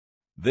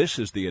This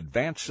is the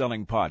Advanced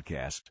Selling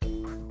Podcast.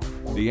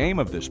 The aim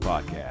of this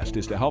podcast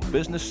is to help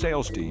business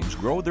sales teams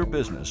grow their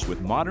business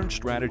with modern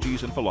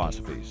strategies and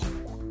philosophies.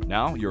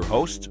 Now, your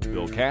hosts,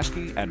 Bill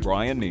Caskey and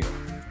Bryan Neal.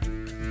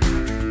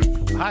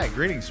 Hi,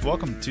 greetings.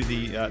 Welcome to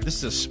the, this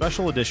is a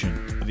special edition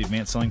of the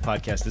Advanced Selling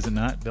Podcast, is it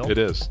not, Bill? It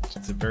is.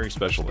 It's a very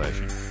special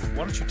edition.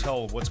 Why don't you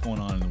tell what's going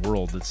on in the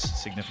world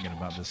that's significant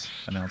about this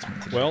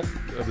announcement today? Well,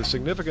 the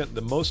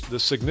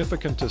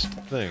significantest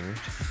thing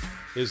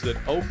is that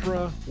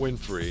Oprah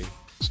Winfrey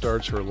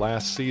starts her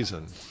last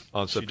season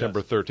on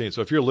September 13th.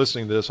 So if you're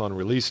listening to this on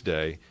release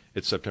day,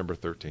 it's September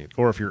 13th.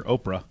 Or if you're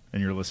Oprah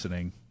and you're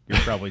listening, you're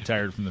probably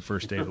tired from the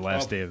first day to the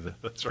last day of the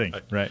thing.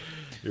 Right.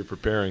 You're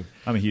preparing.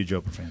 I'm a huge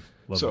Oprah fan.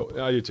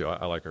 I do too.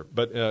 I like her.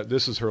 But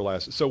this is her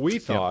last. So we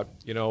thought,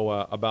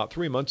 about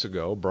 3 months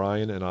ago,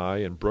 Bryan and I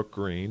and Brooke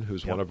Green,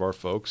 who's one of our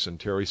folks, and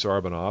Terry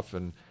Sarbanoff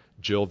and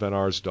Jill Van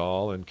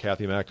Arsdal and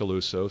Kathy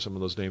Macaluso, some of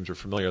those names are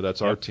familiar.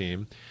 That's our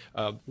team.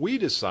 We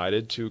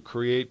decided to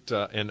create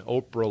an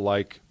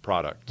Oprah-like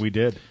product. We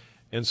did.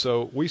 And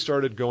so we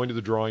started going to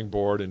the drawing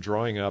board and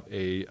drawing up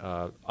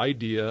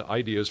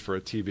ideas for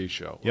a TV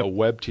show, a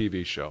web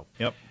TV show.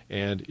 Yep.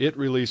 And it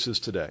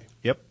releases today.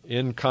 Yep.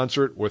 In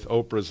concert with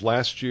Oprah's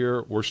last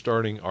year, we're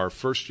starting our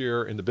first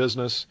year in the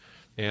business,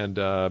 and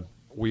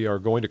we are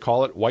going to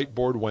call it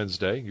Whiteboard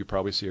Wednesday. You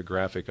probably see a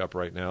graphic up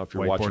right now if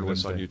you're watching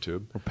this on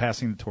YouTube. We're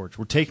passing the torch.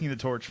 We're taking the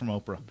torch from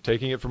Oprah.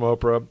 Taking it from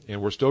Oprah,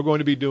 and we're still going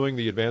to be doing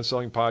the Advanced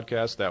Selling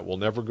Podcast. That will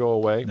never go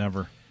away.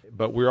 Never.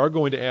 But we are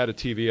going to add a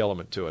TV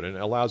element to it, and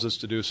it allows us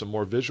to do some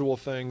more visual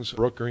things.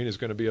 Brooke Green is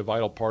going to be a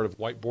vital part of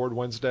Whiteboard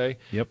Wednesday.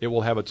 Yep. It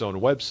will have its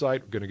own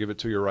website. We're going to give it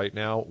to you right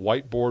now,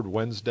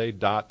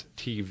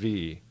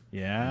 whiteboardwednesday.tv.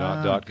 Yeah.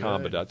 Not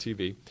 .com, but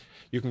 .tv.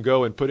 You can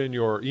go and put in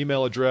your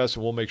email address,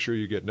 and we'll make sure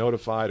you get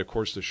notified. Of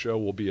course, the show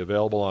will be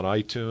available on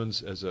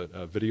iTunes as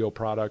a video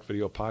product,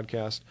 video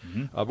podcast.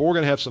 Mm-hmm. But we're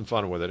going to have some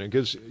fun with it. And it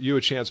gives you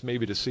a chance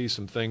maybe to see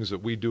some things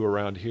that we do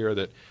around here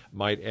that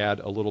might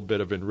add a little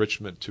bit of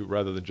enrichment to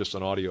rather than just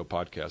an audio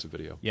podcast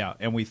video. Yeah,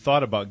 and we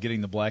thought about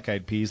getting the Black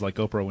Eyed Peas like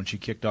Oprah when she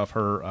kicked off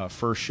her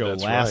first show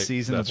last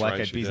season. The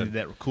Black Eyed Peas did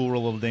that cool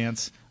little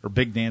dance, or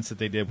big dance that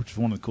they did, which was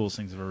one of the coolest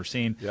things I've ever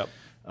seen. Yep.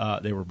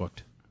 They were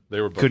booked. They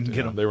were booked. Couldn't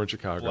get them. They were in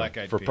Chicago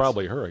for Peas.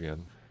 probably her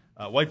again.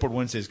 Whiteboard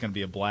Wednesday is going to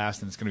be a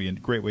blast, and it's going to be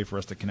a great way for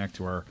us to connect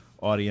to our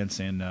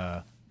audience, and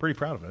pretty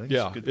proud of it.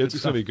 I think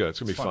it's going to be good. It's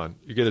going to be fun.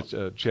 You get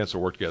a chance to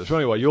work together. So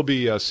anyway, you'll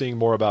be seeing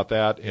more about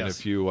that, and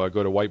if you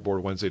go to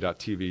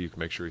whiteboardwednesday.tv, you can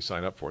make sure you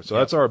sign up for it. So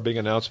that's our big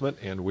announcement,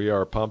 and we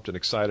are pumped and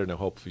excited, and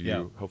hopefully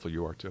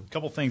you are too. A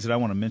couple things that I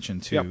want to mention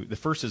too. Yep. The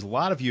first is a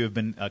lot of you have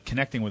been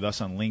connecting with us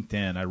on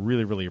LinkedIn. I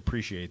really, really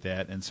appreciate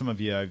that, and some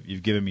of you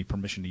you've given me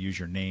permission to use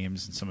your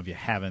names, and some of you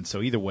haven't.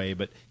 So either way,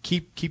 but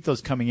keep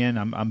those coming in.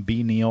 I'm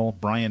B Neal,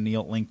 Bryan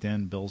Neal at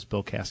LinkedIn, Bill's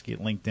Bill Caskey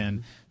at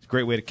LinkedIn.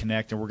 Great way to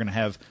connect, and we're going to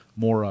have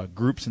more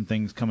groups and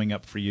things coming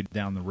up for you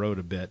down the road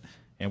a bit.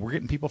 And we're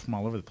getting people from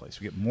all over the place.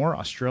 We get more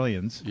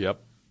Australians. Yep.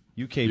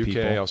 UK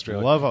people.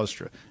 Australia. Love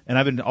Australia. And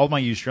I've been all my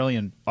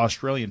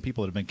Australian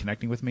people that have been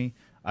connecting with me.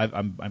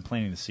 I'm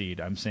planting the seed.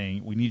 I'm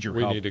saying we need your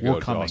help. We need to go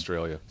to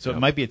Australia. So it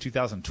might be a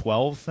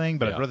 2012 thing,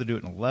 but I'd rather do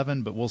it in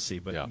 11. But we'll see.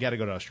 But you got to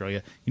go to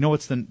Australia. You know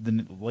what's the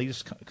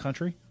latest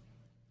country?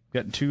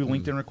 Gotten 2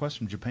 LinkedIn requests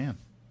from Japan.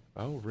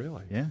 Oh,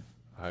 really? Yeah.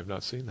 I've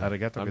not seen that. How'd I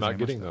get them? I'm not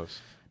getting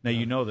those. Now,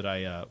 you know that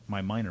I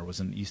my minor was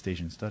in East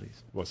Asian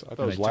Studies. I thought it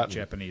was Latin.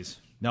 Japanese.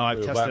 No,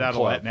 I've tested out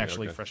a Latin,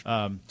 actually.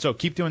 Freshman. So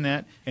keep doing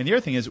that. And the other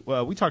thing is,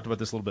 we talked about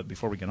this a little bit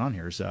before we get on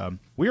here, is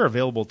we are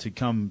available to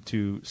come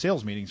to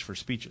sales meetings for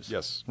speeches.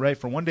 Yes. Right,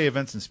 for one-day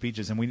events and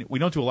speeches. And we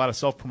don't do a lot of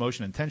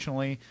self-promotion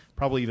intentionally,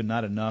 probably even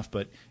not enough.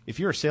 But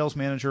if you're a sales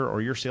manager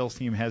or your sales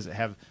team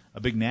have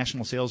a big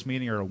national sales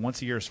meeting or a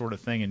once-a-year sort of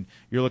thing, and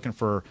you're looking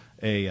for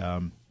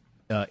a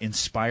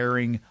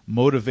inspiring,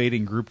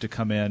 motivating group to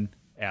come in,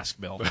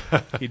 ask Bill.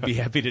 He'd be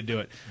happy to do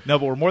it. No,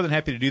 but we're more than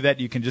happy to do that.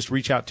 You can just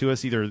reach out to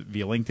us either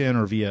via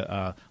LinkedIn or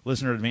via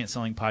listener at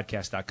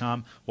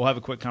advancedsellingpodcast.com. We'll have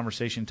a quick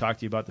conversation, talk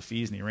to you about the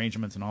fees and the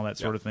arrangements and all that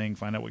sort of thing,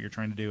 find out what you're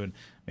trying to do, and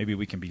maybe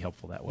we can be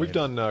helpful that way. We've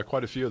done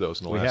quite a few of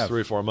those in the last 3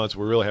 or 4 months.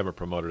 We really haven't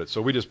promoted it.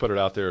 So we just put it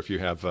out there. If you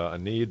have a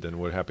need, then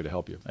we're happy to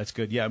help you. That's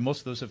good. Yeah, most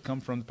of those have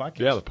come from the podcast.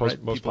 Yeah,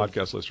 most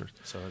podcast listeners.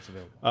 So that's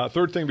available.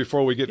 Third thing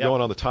before we get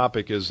going on the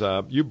topic is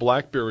you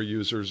BlackBerry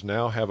users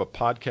now have a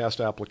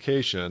podcast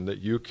application that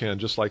you can,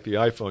 just like the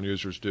iPhone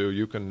users do,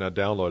 you can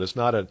download. It's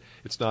not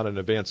an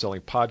Advanced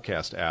Selling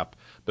Podcast app,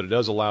 but it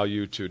does allow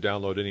you to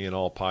download any and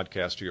all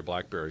podcasts to your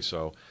BlackBerry.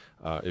 So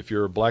if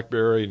you're a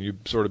BlackBerry and you've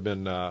sort of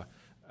been out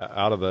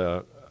of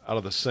the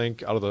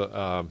sync, out of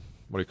the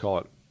what do you call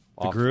it?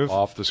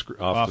 Off the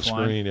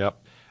screen. Yep.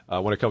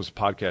 When it comes to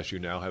podcasts, you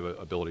now have an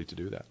ability to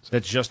do that. So.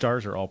 That's just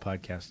ours or all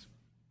podcasts?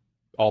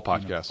 All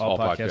podcasts. All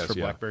podcasts for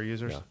BlackBerry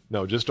users? Yeah.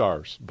 No, just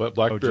ours. But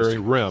BlackBerry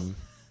RIM,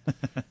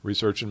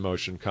 Research in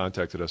Motion,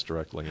 contacted us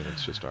directly, and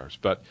it's just ours.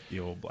 But the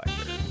old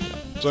BlackBerry. Yeah.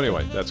 So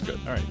anyway, that's good.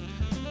 All right.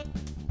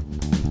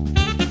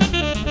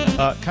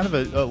 Kind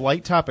of a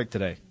light topic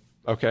today.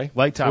 Okay.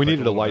 Light topic. We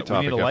needed a light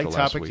topic. We need a light after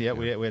last topic. week, Yeah,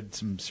 we had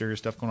some serious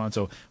stuff going on.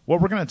 So what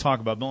we're going to talk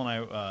about, Bill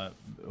and I,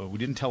 we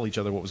didn't tell each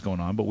other what was going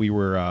on, but we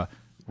were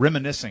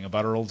reminiscing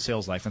about our old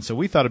sales life. And so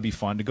we thought it'd be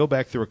fun to go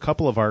back through a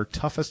couple of our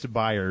toughest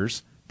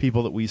buyers,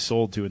 people that we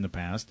sold to in the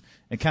past,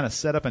 and kind of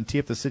set up and tee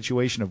up the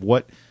situation of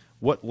what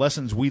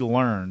lessons we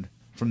learned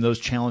from those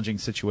challenging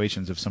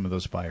situations of some of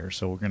those buyers.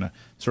 So we're going to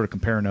sort of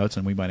compare notes,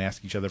 and we might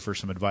ask each other for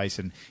some advice.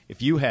 And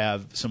if you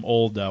have some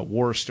old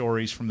war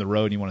stories from the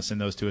road and you want to send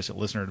those to us at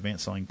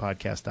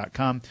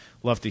listener@advancedsellingpodcast.com,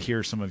 love to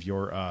hear some of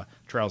your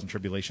trials and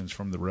tribulations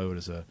from the road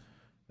as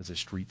a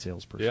street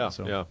salesperson. Yeah,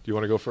 so, yeah. Do you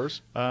want to go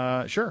first?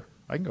 Sure.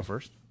 I can go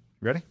first.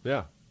 You ready?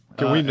 Yeah.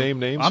 Can we name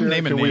names? I'm here?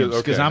 naming Can we- names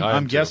because okay,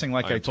 I'm too. guessing,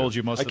 like I am told too.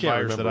 you, most I of the can't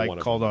buyers that remember I one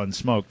of called them. on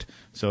smoked,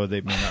 so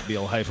they may not be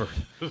alive.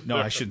 No,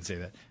 I shouldn't say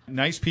that.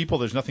 Nice people.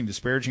 There's nothing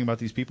disparaging about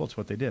these people. It's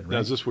what they did, right? Now,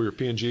 is this were your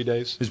P&G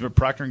days? These were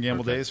Procter &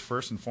 Gamble Okay. days,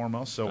 first and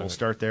foremost, so we'll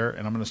start there.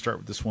 And I'm going to start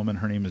with this woman.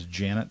 Her name is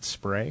Janet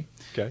Spray.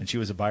 Okay. And she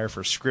was a buyer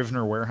for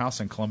Scrivener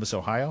Warehouse in Columbus,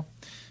 Ohio.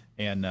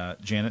 And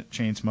Janet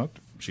chain smoked.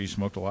 She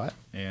smoked a lot.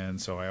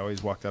 And so I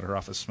always walked out of her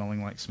office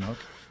smelling like smoke,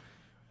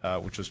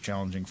 which was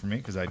challenging for me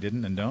because I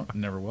didn't and don't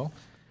and never will.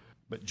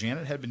 But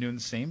Janet had been doing the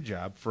same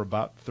job for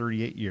about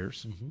 38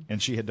 years, and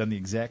she had done the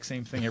exact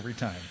same thing every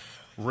time,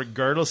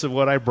 regardless of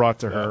what I brought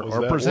to her That was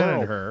or that presented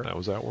world. her. That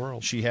was that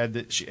world. She had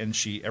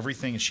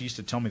everything. She used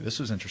to tell me, this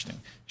was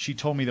interesting. She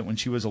told me that when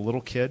she was a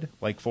little kid,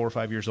 like 4 or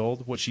 5 years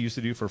old, what she used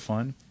to do for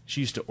fun,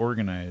 she used to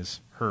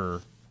organize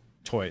her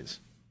toys,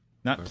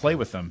 not play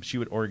with them. She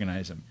would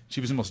organize them.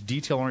 She was the most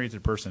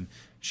detail-oriented person.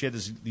 She had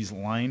these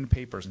lined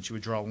papers, and she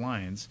would draw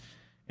lines,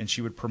 and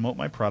she would promote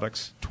my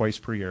products twice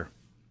per year.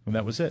 And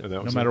that was it,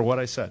 no matter what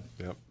I said.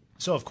 Yep.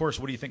 So, of course,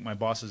 what do you think my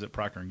bosses at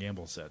Procter &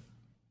 Gamble said?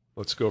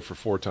 Let's go for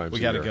 4 times We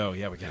a got to year. go.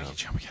 Yeah, we got to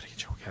get you. We got to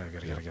get you.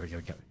 We got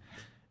to get.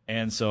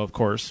 And so, of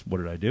course, what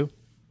did I do?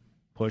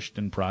 Pushed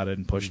and prodded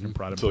and pushed and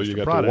prodded. Until pushed you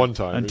and got to prodded, one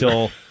time.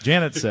 Until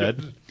Janet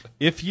said,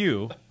 if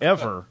you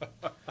ever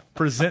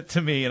present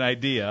to me an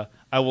idea,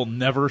 I will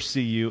never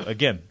see you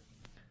again.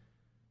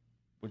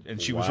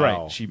 And she was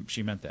Wow. right.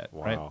 She meant that,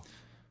 Wow. right?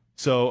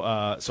 So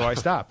I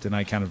stopped, and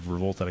I kind of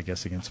revolted, I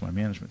guess, against my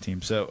management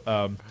team.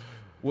 So,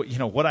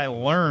 what I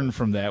learned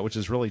from that, which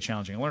is really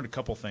challenging, I learned a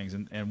couple things,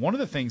 and one of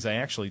the things I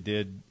actually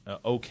did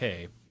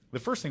okay. The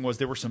first thing was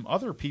there were some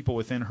other people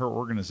within her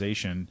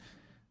organization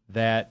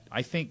that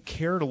I think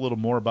cared a little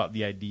more about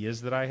the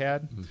ideas that I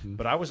had,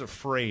 but I was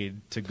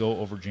afraid to go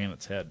over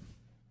Janet's head.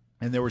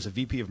 And there was a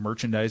VP of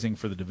merchandising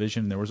for the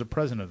division. There was a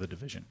president of the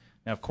division.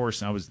 Now, of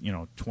course, I was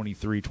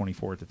 23,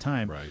 24 at the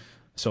time. Right.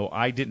 So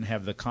I didn't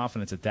have the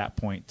confidence at that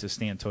point to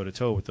stand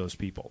toe-to-toe with those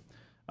people.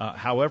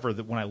 However,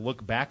 when I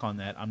look back on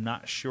that, I'm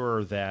not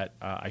sure that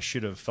I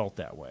should have felt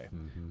that way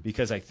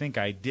because I think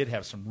I did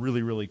have some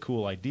really, really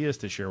cool ideas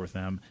to share with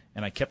them,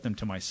 and I kept them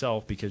to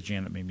myself because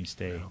Janet made me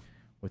stay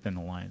within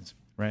the lines,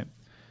 right?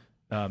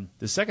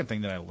 The second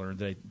thing that I learned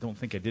that I don't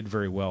think I did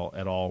very well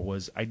at all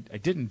was I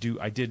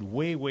did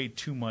way, way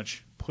too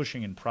much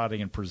pushing and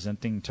prodding and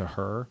presenting to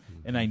her,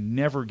 and I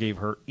never gave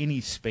her any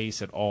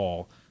space at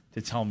all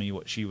to tell me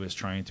what she was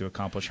trying to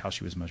accomplish, how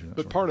she was measuring that.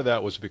 But part of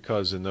that was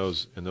because in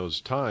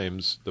those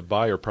times, the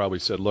buyer probably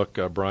said, "Look,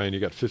 Brian,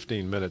 you got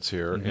 15 minutes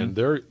here," and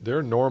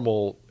their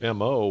normal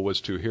MO was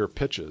to hear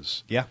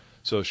pitches. Yeah.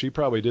 So she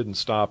probably didn't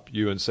stop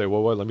you and say,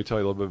 "Well, let me tell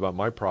you a little bit about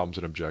my problems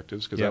and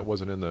objectives," because that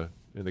wasn't in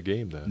the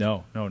game then.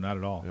 No, not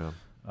at all.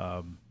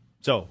 Yeah.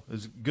 So it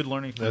was good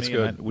learning for That's me.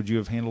 good. And would you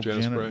have handled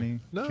Janet Janet? Spray?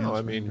 No, Janet I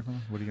Spray? mean,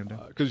 What are you going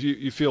to do? Because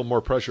you feel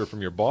more pressure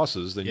from your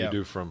bosses than Yeah. you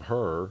do from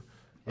her.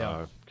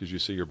 Yeah. Because you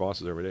see your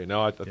bosses every day.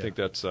 Now, I think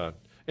that's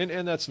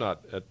and that's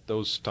not at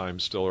those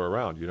times still are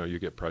around. You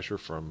get pressure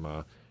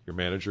from your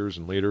managers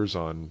and leaders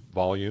on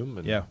volume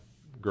and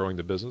growing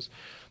the business.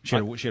 She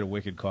had a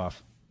wicked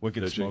cough.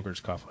 Wicked Did she? smoker's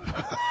cough.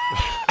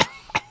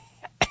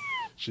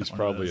 She's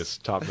probably a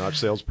top-notch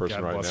salesperson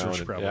God right bless now her, she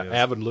and probably an is.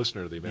 avid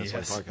listener to the Advanced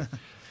Yes. Life Podcast.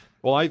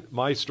 Well,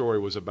 my story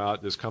was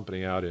about this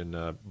company out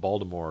in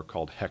Baltimore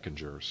called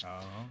Heckinger's. Oh,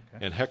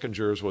 okay. And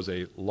Heckinger's was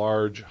a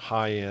large,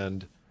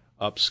 high-end,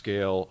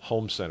 upscale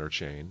home center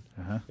chain,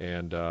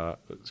 and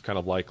it's kind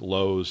of like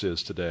Lowe's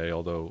is today.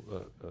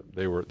 Although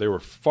they were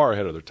far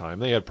ahead of their time.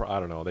 They had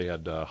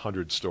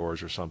 100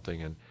 stores or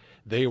something, and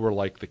they were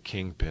like the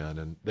kingpin,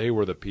 and they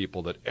were the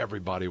people that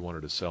everybody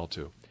wanted to sell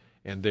to,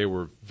 and they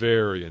were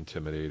very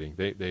intimidating.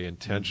 They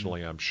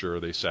intentionally, I'm sure,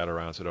 they sat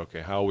around and said,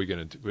 "Okay, how are we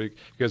going to?"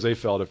 Because they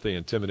felt if they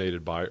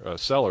intimidated by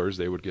sellers,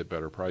 they would get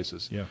better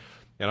prices. Yeah.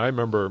 And I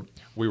remember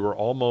we were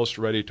almost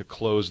ready to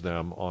close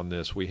them on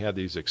this. We had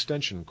these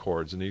extension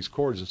cords, and these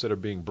cords, instead of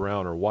being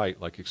brown or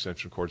white like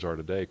extension cords are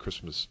today,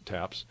 Christmas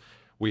taps,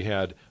 we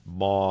had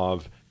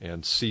mauve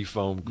and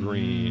seafoam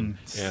green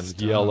and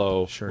stop.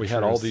 yellow. Sure, we had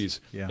sure all is. these,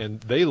 Yeah. and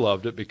they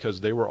loved it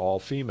because they were all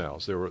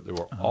females. They were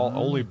all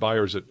only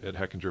buyers at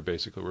Heckinger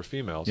basically were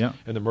females, Yeah.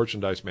 and the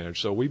merchandise manager.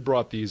 So we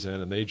brought these in,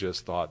 and they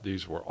just thought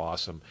these were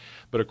awesome.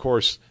 But of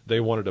course,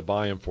 they wanted to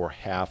buy them for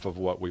half of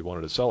what we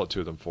wanted to sell it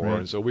to them for, Right.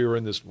 and so we were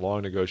in this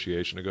long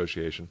negotiation.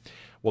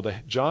 Well,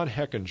 John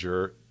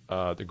Heckinger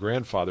the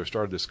grandfather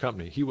started this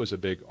company, he was a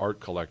big art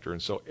collector.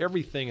 And so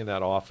everything in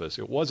that office,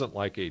 it wasn't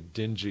like a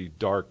dingy,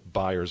 dark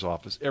buyer's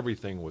office.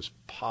 Everything was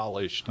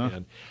polished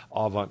and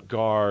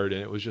avant-garde,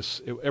 and it was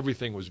just,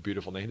 everything was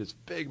beautiful. And they had this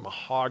big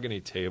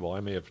mahogany table. I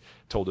may have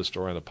told this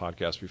story on the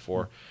podcast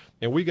before.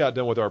 And we got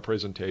done with our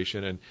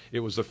presentation, and it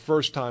was the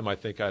first time I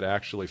think I'd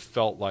actually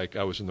felt like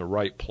I was in the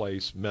right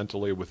place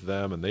mentally with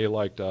them, and they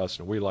liked us,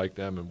 and we liked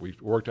them, and we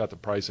worked out the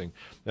pricing.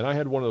 And I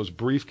had one of those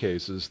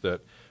briefcases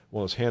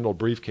one of those handled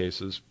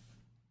briefcases,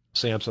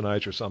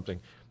 Samsonite or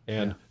something.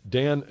 And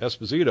Dan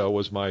Esposito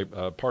was my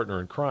partner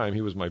in crime.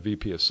 He was my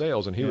VP of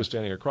sales, and he was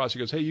standing across. He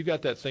goes, "Hey, you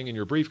got that thing in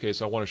your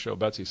briefcase. I want to show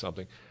Betsy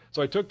something."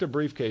 So I took the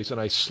briefcase, and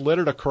I slid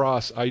it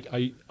across. I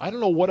don't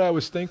know what I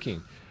was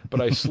thinking, but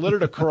I slid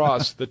it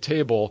across the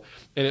table,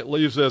 and it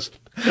leaves this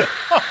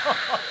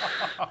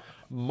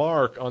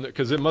mark on it,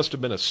 because it must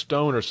have been a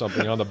stone or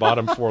something on the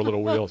bottom 4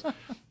 little wheels.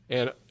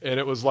 And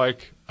it was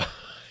like...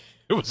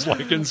 It was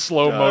like in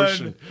slow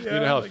motion. Yeah, you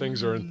know how like,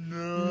 things are in.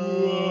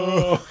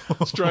 No. I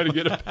was trying to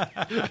get it.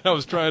 I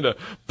was trying to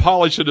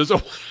polish it as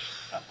it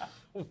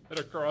went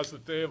across the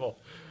table.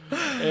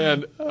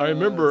 And I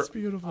remember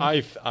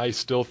I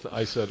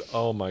said,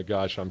 "Oh my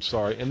gosh, I'm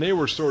sorry." And they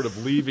were sort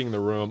of leaving the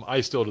room. I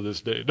still to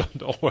this day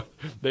don't know what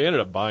they ended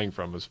up buying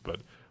from us,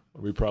 but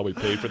we probably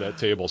paid for that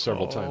table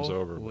several times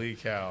over. Holy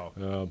cow!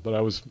 But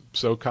I was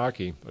so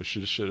cocky. I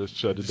should have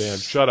said to Dan,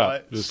 "Shut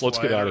up. Just let's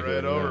get out of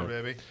here." Slide it right over,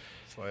 baby.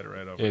 Slide it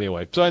right over.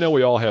 Anyway, so I know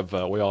we all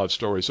have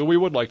stories. So we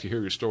would like to hear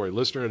your story.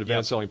 Listener at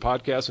Advanced Selling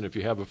Podcast, and if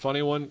you have a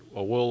funny one,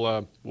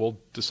 we'll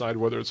decide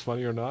whether it's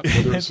funny or not,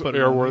 whether it's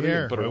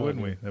airworthy. Why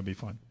wouldn't we? That'd be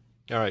fun.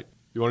 All right.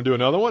 You want to do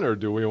another one, or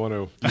do we want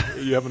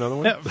to? You have another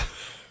one?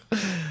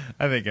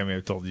 I think I may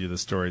have told you the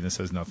story, and this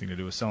has nothing to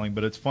do with selling,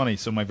 but it's funny.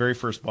 So my very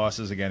first boss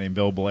is a guy named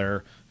Bill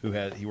Blair,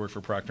 he worked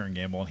for Procter &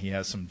 Gamble, and he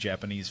has some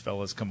Japanese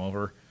fellas come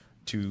over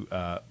to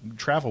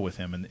travel with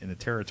him in the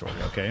territory.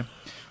 Okay,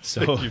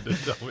 so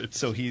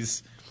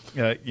he's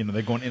they're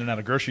going in and out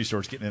of grocery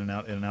stores, getting in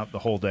and out the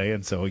whole day,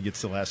 and so he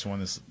gets the last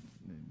one is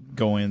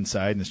go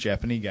inside, and this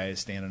Japanese guy is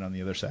standing on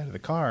the other side of the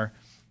car,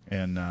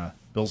 and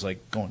Bill's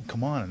like going,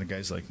 "Come on," and the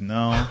guy's like,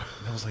 "No." And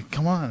Bill's like,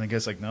 "Come on," and the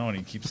guy's like, "No," and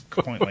he keeps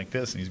pointing like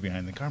this, and he's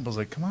behind the car. And Bill's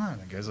like, "Come on,"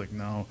 and the guy's like,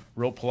 "No."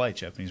 Real polite,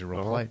 Japanese are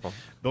real polite.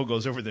 Bill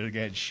goes over there, the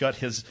guy had shut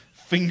his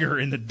finger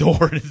in the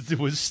door, and it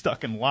was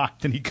stuck and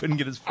locked, and he couldn't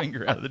get his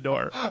finger out of the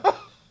door.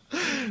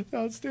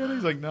 Outstanding.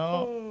 He's like,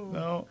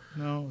 no.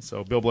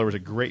 So Bill Blair was a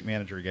great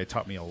manager. He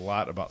taught me a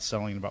lot about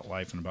selling, about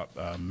life, and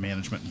about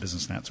management and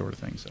business and that sort of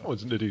thing. So,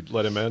 did he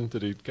let him in?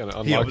 Did he kind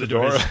of unlock the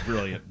door?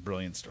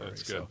 Brilliant story.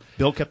 That's good. So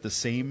Bill kept the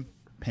same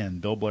pen.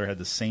 Bill Blair had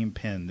the same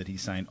pen that he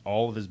signed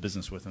all of his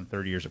business with in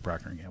 30 years at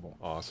Procter & Gamble.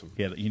 Awesome.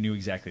 He knew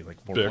exactly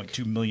like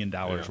 $4.2 million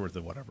worth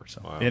of whatever.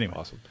 So anyway.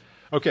 Awesome.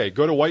 Okay,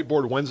 go to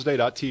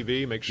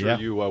whiteboardwednesday.tv. Make sure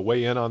you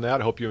weigh in on that.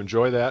 I hope you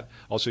enjoy that.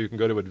 Also, you can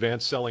go to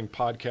Advanced Selling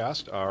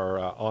Podcast, our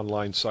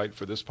online site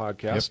for this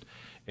podcast,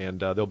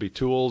 and there'll be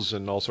tools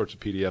and all sorts of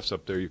PDFs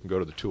up there. You can go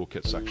to the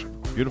toolkit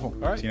section. Beautiful.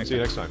 All right, see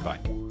you next time. Bye.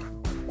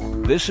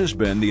 This has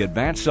been the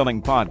Advanced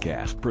Selling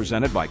Podcast,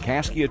 presented by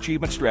Caskey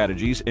Achievement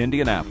Strategies,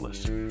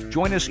 Indianapolis.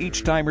 Join us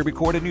each time we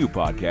record a new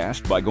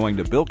podcast by going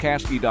to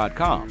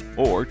BillCaskey.com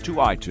or to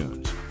iTunes.